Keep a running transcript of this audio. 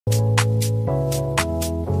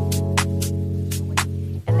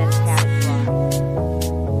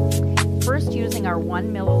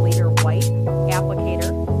1 milliliter wipe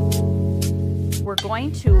applicator. We're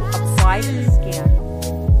going to apply to the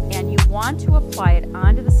skin, and you want to apply it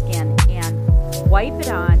onto the skin and wipe it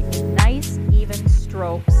on in nice, even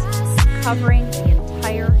strokes, covering the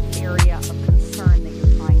entire area of concern that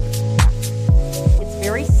you're trying to protect. It's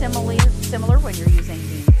very similar when you're using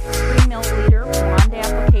the 3 milliliter wand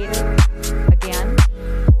applicator. Again,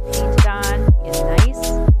 paint it on in nice,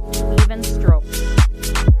 even strokes.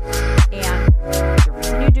 And the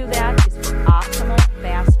reason you do that is for optimal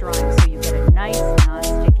fast drying, so you get a nice,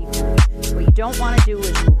 non-sticky finish. What you don't want to do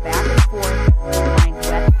is move back and forth, applying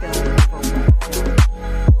wet film over wet film.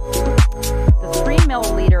 The 3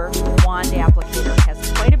 milliliter wand applicator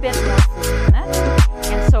has quite a bit more fluid in it,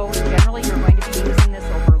 and so generally you're going to be using this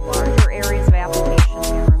over larger areas of application.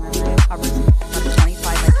 And remember, it covers a 25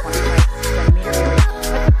 by 25 centimeter area,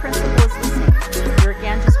 but the principle is the same. You're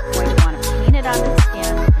again just going to want to paint it onto the skin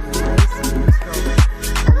in nice even strokes,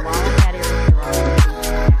 allowing that area to dry into the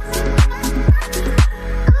next area.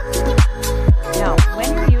 Now, when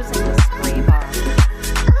you're using the spray bottle,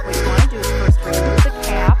 what you want to do is first remove the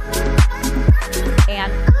cap,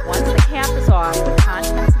 and once the cap is off, the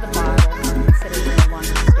contents of the bottle are considered no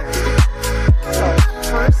longer sterile. So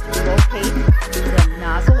first, locate the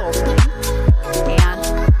nozzle opening, and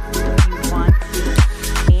you want to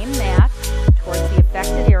aim that towards the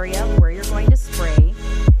affected area where you're going to spray.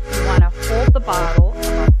 You want to hold the bottle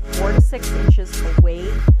about 4 to 6 inches away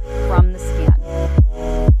from the skin.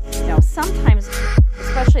 Now, sometimes,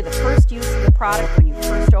 especially the first use of the product, when you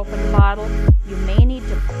first open the bottle, you may need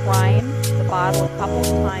to prime the bottle a couple of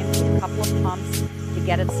times with a couple of pumps to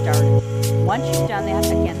get it started. Once you've done that,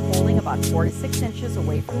 again, holding about 4 to 6 inches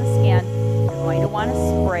away from the skin, you're going to want to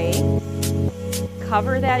spray,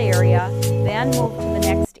 cover that area, then move to the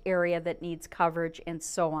next area that needs coverage, and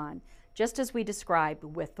so on, just as we described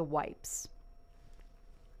with the wipes.